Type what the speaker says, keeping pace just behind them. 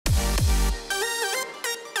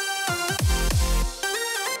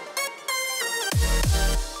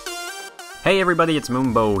Hey everybody, it's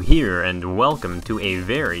Moonbo here, and welcome to a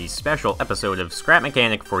very special episode of Scrap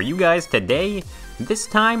Mechanic for you guys today. This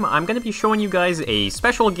time, I'm going to be showing you guys a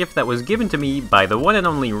special gift that was given to me by the one and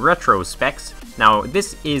only Retro Specs. Now,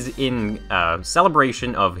 this is in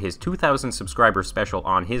celebration of his 2,000 subscriber special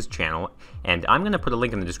on his channel, and I'm going to put a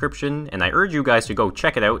link in the description, and I urge you guys to go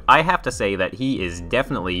check it out. I have to say that he is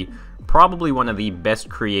definitely probably one of the best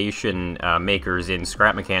creation makers in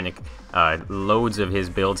Scrap Mechanic. Loads of his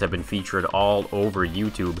builds have been featured all over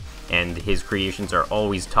YouTube, and his creations are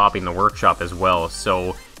always topping the workshop as well.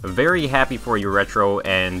 So, very happy for you, Retro,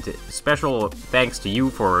 and special thanks to you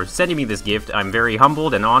for sending me this gift. I'm very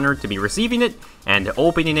humbled and honored to be receiving it and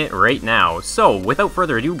opening it right now. So, without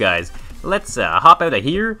further ado, guys, let's hop out of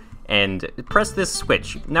here and press this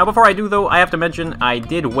switch. Now, before I do, though, I have to mention I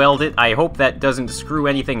did weld it. I hope that doesn't screw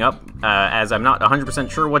anything up, as I'm not 100%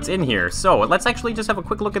 sure what's in here. So, let's actually just have a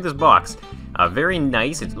quick look at this box. Very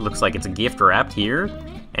nice. It looks like it's gift wrapped here.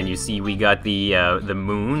 And you see we got the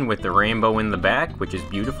moon with the rainbow in the back, which is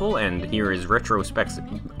beautiful. And here is Retro Specs'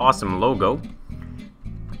 awesome logo.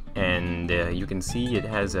 And you can see it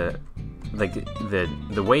has a... like,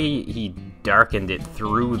 the way he darkened it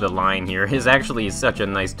through the line here is actually such a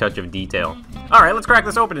nice touch of detail. Alright, let's crack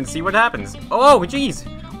this open and see what happens. Oh, jeez!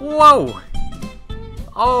 Whoa!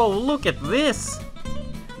 Oh, look at this!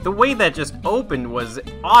 The way that just opened was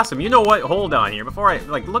awesome. You know what? Hold on here. Before I,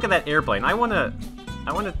 like, look at that airplane. I wanna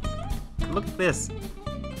look at this.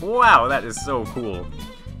 Wow, that is so cool.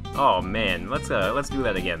 Oh, man. Let's do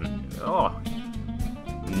that again. Oh.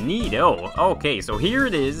 Neato. Okay, so here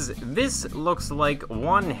it is. This looks like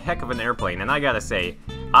one heck of an airplane, and I gotta say,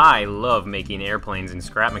 I love making airplanes in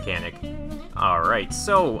Scrap Mechanic. Alright,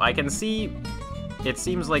 so I can see it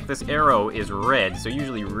seems like this arrow is red, so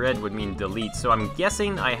usually red would mean delete, so I'm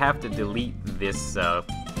guessing I have to delete this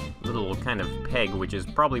little kind of peg, which is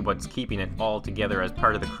probably what's keeping it all together as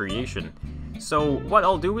part of the creation. So what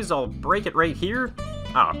I'll do is I'll break it right here.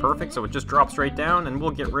 Ah, perfect, so it just drops right down, and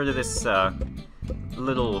we'll get rid of this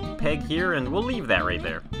little peg here, and we'll leave that right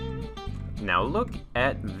there. Now look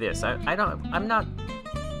at this. I'm not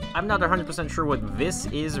 100% sure what this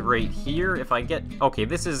is right here. If I get... okay,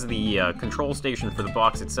 this is the control station for the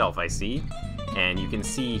box itself, I see. And you can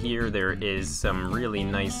see here there is some really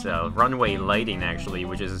nice runway lighting, actually,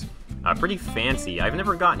 which is pretty fancy. I've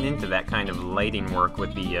never gotten into that kind of lighting work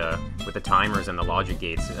with the timers and the logic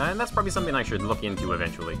gates, and that's probably something I should look into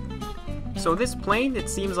eventually. So this plane, it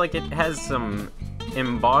seems like it has some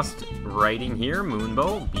embossed writing here.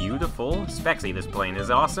 Moonbo, beautiful. Spexy, this plane is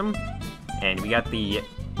awesome. And we got the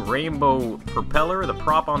rainbow propeller, the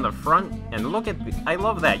prop on the front, and look at I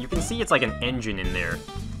love that. You can see it's like an engine in there.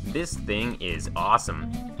 This thing is awesome.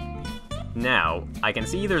 Now, I can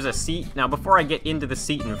see there's a seat. Now, before I get into the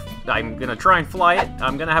seat and I'm gonna try and fly it,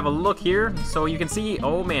 I'm gonna have a look here. So you can see,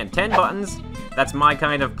 oh man, 10 buttons. That's my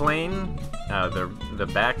kind of plane. The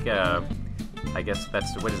back, I guess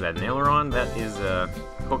that's, what is that, an aileron? That is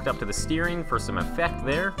hooked up to the steering for some effect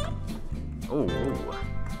there. Oh,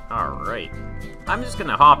 alright. I'm just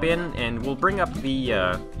gonna hop in and we'll bring up the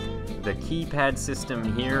keypad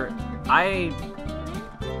system here.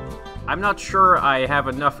 I'm not sure I have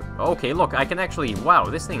enough... okay, look, I can actually... wow,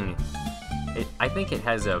 this thing... I think it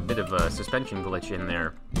has a bit of a suspension glitch in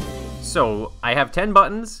there. So, I have 10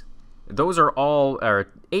 buttons. Those are all...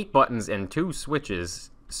 8 buttons and 2 switches.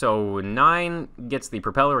 So, 9 gets the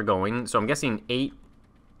propeller going. So, I'm guessing 8...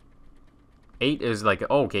 8 is like...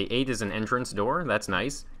 oh, okay, 8 is an entrance door. That's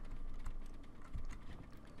nice.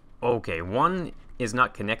 Okay, 1 is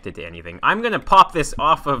not connected to anything. I'm gonna pop this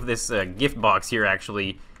off of this gift box here,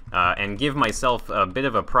 actually... and give myself a bit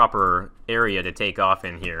of a proper area to take off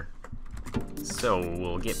in here. So,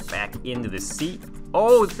 we'll get back into the seat.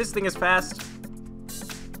 Oh, this thing is fast!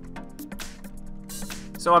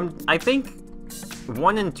 So, I think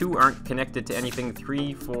 1 and 2 aren't connected to anything.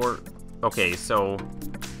 3, 4... okay, so...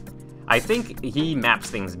 I think he maps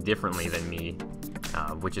things differently than me,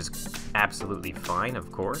 which is absolutely fine,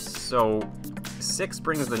 of course. So, 6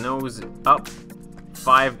 brings the nose up,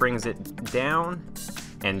 5 brings it down,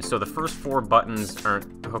 and so the first 4 buttons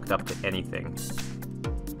aren't hooked up to anything.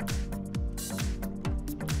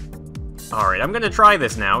 Alright, I'm gonna try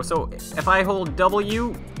this now. So, if I hold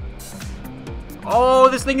W... oh,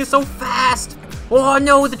 this thing is so fast! Oh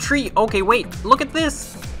no, the tree! Okay, wait, look at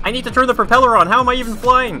this! I need to turn the propeller on. How am I even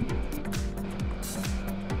flying?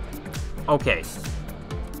 Okay.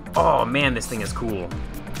 Oh man, this thing is cool.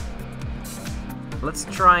 Let's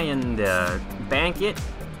try and bank it.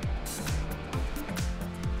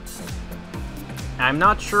 I'm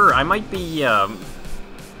not sure. I might be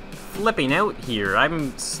flipping out here.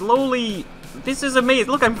 I'm slowly This is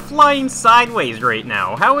amazing. Look, I'm flying sideways right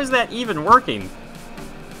now. How is that even working?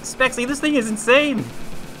 Spexy, this thing is insane.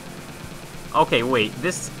 Okay, wait,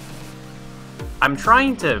 this... I'm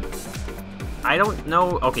trying to... I don't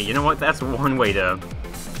know... Okay, you know what? That's one way to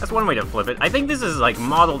flip it. I think this is, like,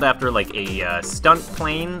 modeled after, like, a stunt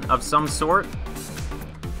plane of some sort.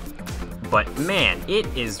 But, man, it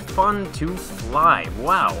is fun to fly.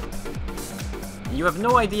 Wow. You have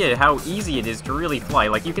no idea how easy it is to really fly.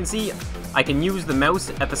 Like, you can see I can use the mouse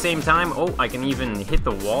at the same time. Oh, I can even hit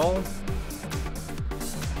the wall.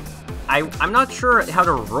 I'm not sure how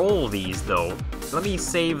to roll these, though. Let me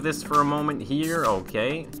save this for a moment here.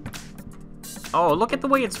 Okay. Oh, look at the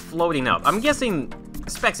way it's floating up. I'm guessing...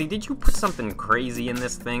 Spexy, did you put something crazy in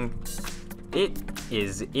this thing? It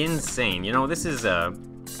is insane. You know, this is,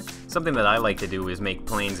 something that I like to do is make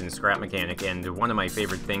planes in Scrap Mechanic, and one of my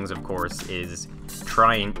favorite things, of course, is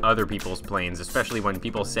trying other people's planes, especially when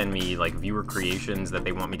people send me, like, viewer creations that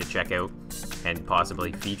they want me to check out and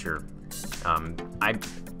possibly feature. I'm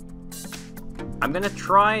gonna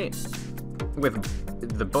try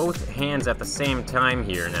with the both hands at the same time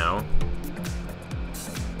here now.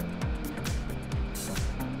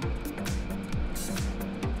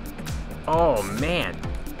 Oh, man.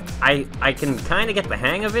 I can kind of get the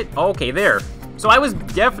hang of it. Okay, there. So I was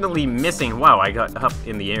definitely missing... Wow, I got up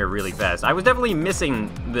in the air really fast. I was definitely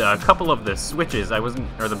missing a couple of the switches. Or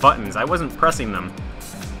the buttons. I wasn't pressing them.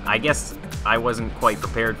 I guess I wasn't quite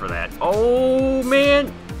prepared for that. Oh,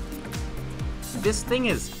 man! This thing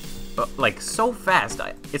is, like, so fast.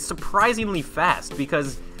 It's surprisingly fast,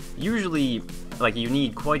 because usually, like, you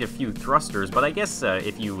need quite a few thrusters, but I guess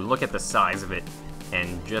if you look at the size of it,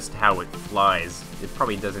 and just how it flies, it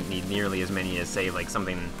probably doesn't need nearly as many as, say, like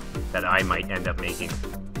something that I might end up making.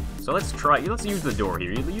 So let's use the door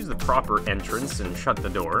here. Use the proper entrance and shut the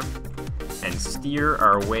door, and steer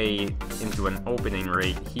our way into an opening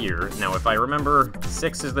right here. Now, if I remember,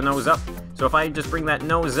 6 is the nose up, so if I just bring that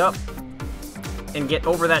nose up and get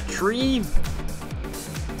over that tree...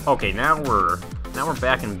 Okay, now we're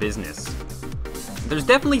back in business. There's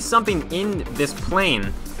definitely something in this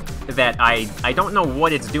plane that I don't know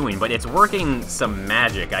what it's doing, but it's working some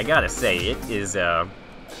magic, I gotta say. It is, I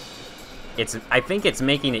think it's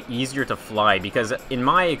making it easier to fly, because in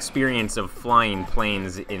my experience of flying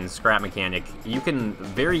planes in Scrap Mechanic, you can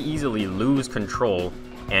very easily lose control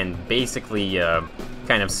and basically,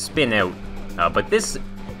 kind of spin out. But this,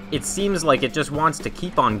 it seems like it just wants to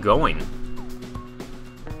keep on going.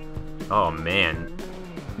 Oh, man.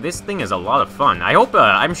 This thing is a lot of fun. I hope,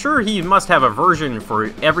 I'm sure he must have a version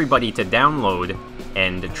for everybody to download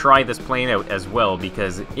and try this plane out as well,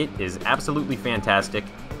 because it is absolutely fantastic.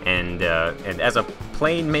 And as a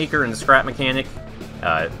plane maker and Scrap Mechanic,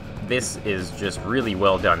 this is just really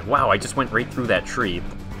well done. Wow, I just went right through that tree.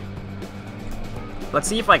 Let's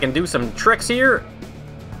see if I can do some tricks here.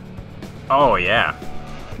 Oh, yeah.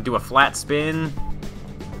 Do a flat spin,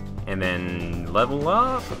 and then level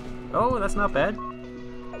up. Oh, that's not bad.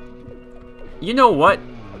 You know what?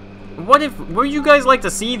 Would you guys like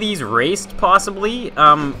to see these raced, possibly?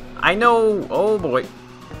 I know, oh boy.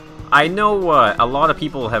 I know a lot of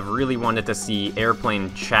people have really wanted to see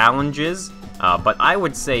airplane challenges, but I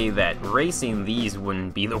would say that racing these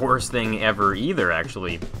wouldn't be the worst thing ever either,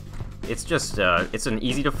 actually. It's just, it's an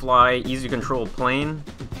easy-to-fly, easy-to-control plane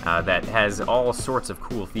that has all sorts of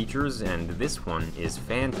cool features, and this one is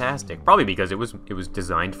fantastic. Probably because it was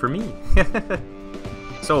designed for me.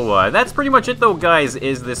 So, that's pretty much it though, guys,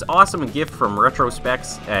 is this awesome gift from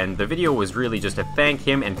Retrospecs, and the video was really just to thank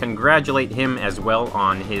him and congratulate him as well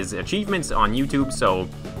on his achievements on YouTube. So,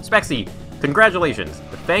 Spexy, congratulations!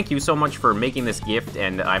 Thank you so much for making this gift,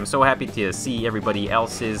 and I'm so happy to see everybody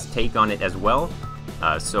else's take on it as well.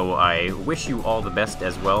 So I wish you all the best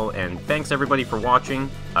as well, and thanks everybody for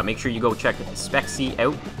watching. Make sure you go check Spexy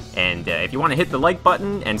out, and if you want to hit the like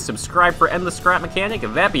button and subscribe for Endless Scrap Mechanic,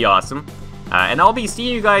 that'd be awesome. And I'll be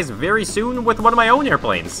seeing you guys very soon with one of my own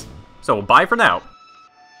airplanes. So bye for now.